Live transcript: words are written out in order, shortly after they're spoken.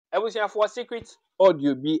ebusia for secret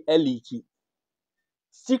audio be leaky.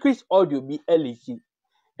 Secret audio be leaky.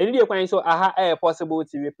 Any day kwan so aha possible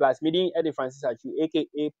TV plus meeting Eddie Francis Achu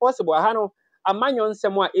aka possible aha no amanyon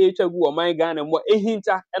nsemo a etwagu o man Ghana mo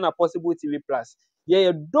ehinta na possible TV plus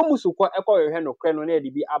ye domu so kwa ekohwe no kre no na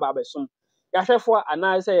edi bi aba abesom ya hwefo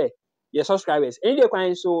ana say ye subscribers any day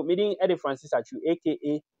kwan so meeting Eddie Francis Achu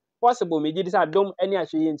aka possible me di say dom any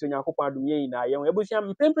ahwe ye nti Onyankopon adom ye nyina ye ebusia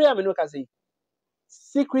mpempre ya me no ka say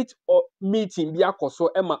secret or meeting bi akoso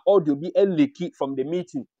ema audio bi leaky from the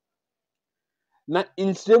meeting. Na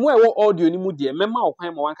instremu e wo audio ni mu de mema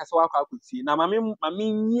okwan ma wankasa wakwa akuti na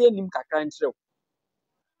mame nyie nim kakra nkyerɛ.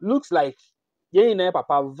 Looks like ye na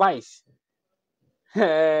papa vice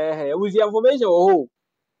with the information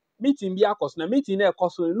meeting bi akoso na meeting na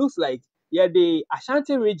ekoso looks like ye the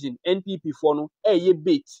Ashanti region NPP for no ye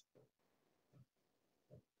bait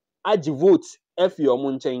agi vote efi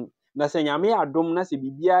omo nchen na se nyame adom na se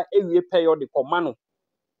bibia ewie period koma no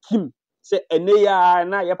kim se ene ya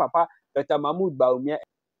na ye papa Dr. Mahmoud Bawumia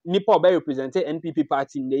nipa obe represent NPP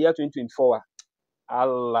party in the year 2024.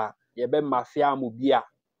 Allah, ye be mafia mobia.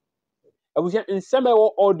 Abusia nseme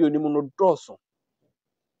wo audio ni mu no doso.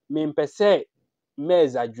 Me mpese me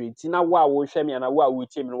exaggerate na wa wo hwe me na wa wo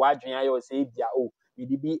tie me wa dwen ayo se bia o me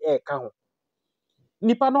di bi e ka ho.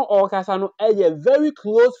 Nipa no okasa no a very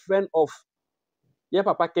close friend of ye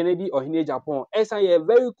papa Kennedy or Agyapong. Esa ye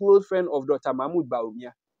very close friend of Dr. Mahmoud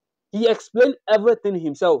Bawumia. He explained everything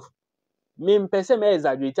himself. Me mpese me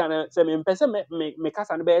exaggerate na se me mpese me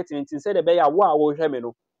kasa no be tintin se de be ya wo a wo hwe me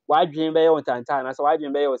no wa dwen be ya ontanta na se wa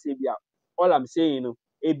dwen be ya se bia all I'm saying no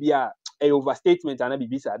e bia a overstatement and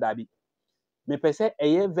bibisa dabi me pese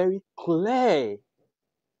very clear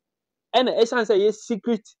and essence say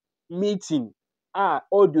secret meeting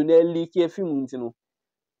audio na leak e film no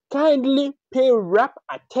kindly pay rapt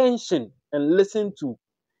attention and listen to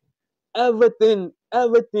everything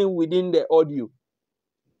within the audio.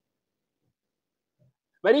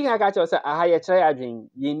 Many can catch us a higher try adwin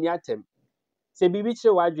ye ni atem. Se bibi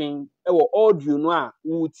kire wadwin e wo audio no a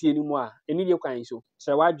wo tie ni mu a eni de kwan so.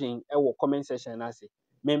 Se wadwin e wo comment section na se.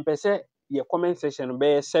 Me mpese ye comment section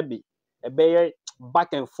be sebi e be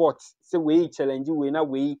back and forth se we challenge we na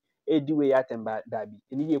we edi we atem ba dabi.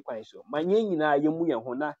 Eni de kwan so. Manye nyina ye mu ye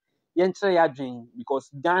ho na ye nkire yadwin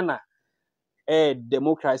because Ghana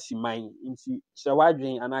democracy man nti se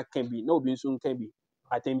wadwin ana kan bi na obi nso kan bi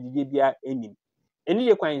atem dide bia enim. Eni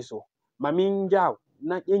de kwan so mame njao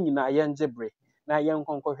na yenyina yenjebre na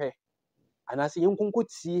yenkonkohwe anase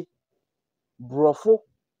yenkonkotie brofo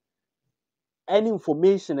any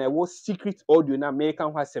information e was secret audio na me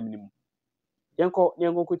kan ho asem ni mu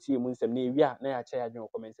yenkonkotie mu nsem na ewia na ya che ya dwen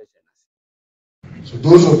comment section. So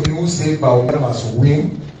those of you who say Bawumia must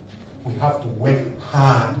win, we have to work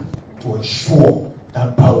hard to ensure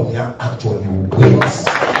that Bawumia actually wins.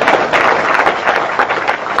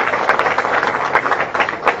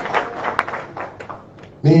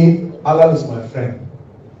 Me, Alan is my friend.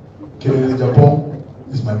 Kenn Agyapong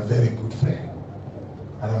is my very good friend.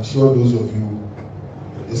 And I'm sure those of you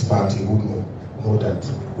in this party who know that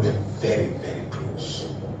we're very, very close.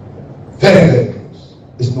 Very, very close.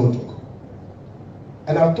 It's no joke.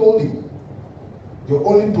 And I've told you, your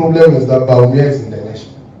only problem is that Bawumia is in the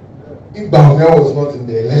election. If Bawumia was not in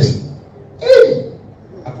the election, hey!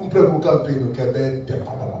 I couldn't play good campaign,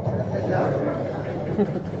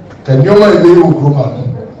 can you mind the group?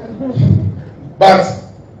 But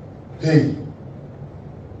hey,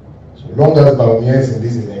 so long as Bawumia is in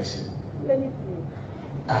this election,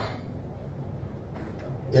 I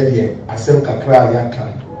said kakra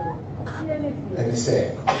yaka, and he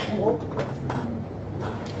said,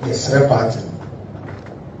 yes, party.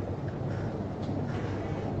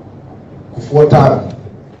 Before time,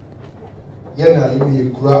 yena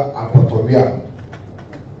you kura apotobia,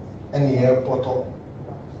 and the airport.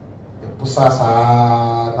 Pusasa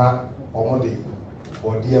na omode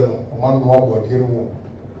body no omanu body no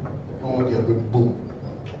omode be boom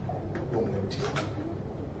omode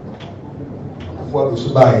for the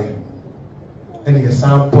subai any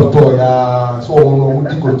sam poto ya so ono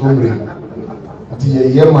udi kotomre ati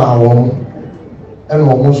ye ma won eno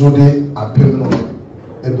omo so de apem no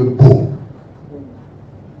e be boom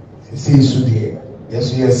si su de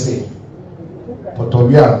yes poto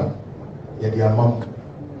bia ye di amam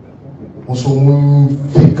also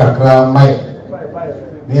fit kakra mai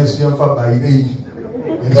yes you fa by day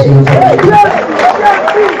yes you fa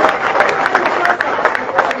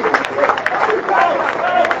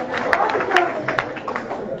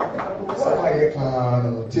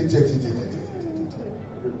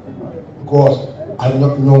because I'm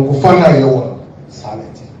not no kufana you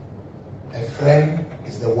sanity. A friend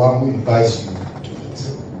is the one who invites you to eat.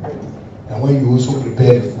 And when you also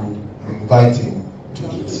prepare the food, you invite him to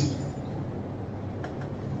eat.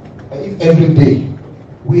 And if every day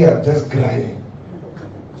we are just grinding,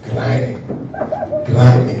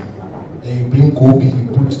 then you bring kobe, you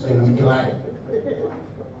put, then we grind.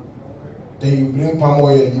 Then you bring palm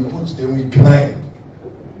oil, you put, then we grind.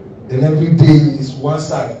 Then every day is one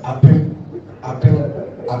side, upping, and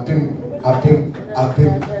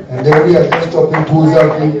then we are just talking towards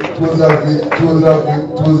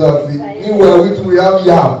Meanwhile, we have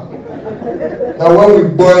yam. Now when we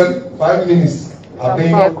boil 5 minutes,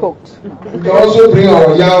 cooked. We can also bring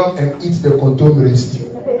our yam and eat the contemporary stew.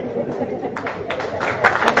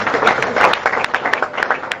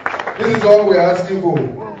 This is all we are asking for.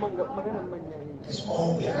 It's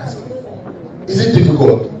all we are asking for. Is it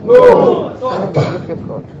difficult? No. Not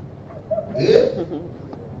difficult. Yeah?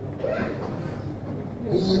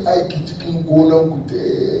 I keep chicken going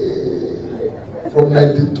from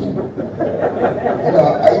 92.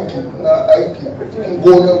 I keep chicken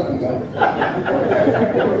going.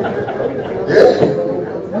 Yeah?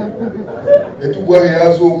 The two boys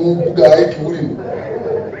are so moved to I keep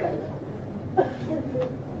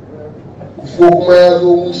Fokuma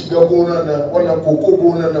yazo mushiga bona na wana koko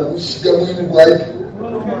bona na mushiga mwini gwai.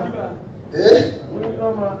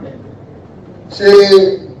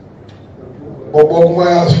 Se bobo kuma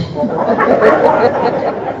yazo.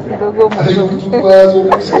 Ayo kuma yazo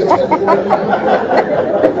mushiga.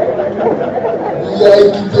 Ya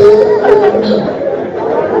ikite.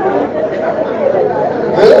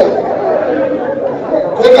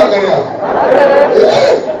 Kona kaya.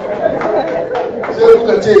 Se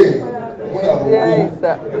ukate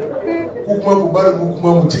Kukuma kubali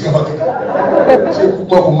kukuma mutika bakeka. Se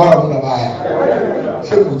kukuma kumara muna baya.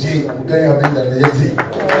 Se kuje kudaya benda na yezi.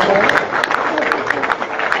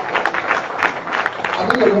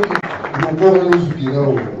 Abika nuko nusuki na o.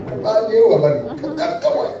 Bani ewa bani.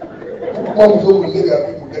 Kama. Kukuma muzo kulega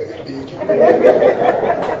kudaya beki.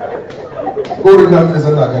 Kori na meza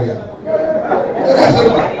na kaya.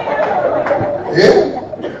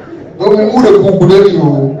 Domi mure kukudeli yo.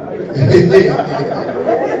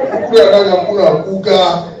 Kura kuna kuka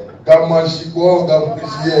kama shiko kama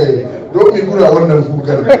kushie domi kuna wannan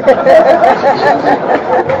kuka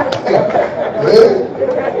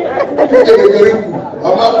kuje gariku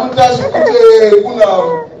amma kun tashi kuje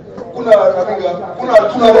kuna kabiga kuna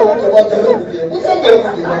tuna roho kwa watu kuje kusan gariku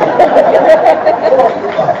kuje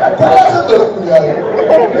kuna san gariku kuje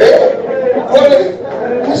wale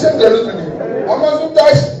kusan gariku ne amma sun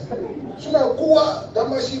tashi suna kuwa da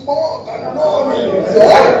mashimo kanoni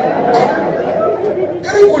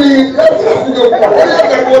kari kuri ya fura kuga wani ya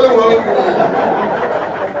karbo da wani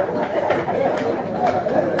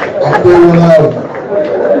akwai wani abu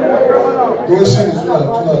don shi ne suna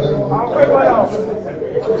tuna da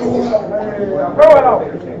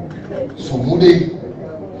su mu dai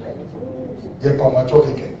ya famato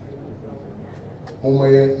keke mu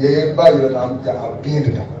mai yayin bayi da ya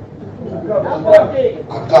abin da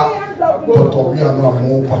aka toto bi anu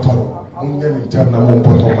amu potoro munye mi tana mu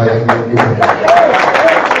poto ma ya ni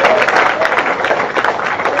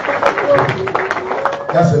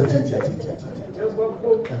ya se ti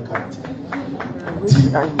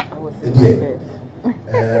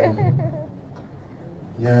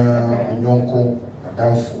ya nyonko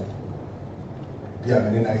adanfo bi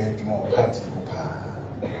amene na ye dimo party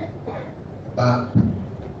pa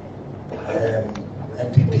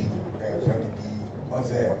MPP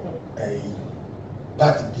what's a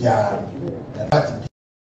party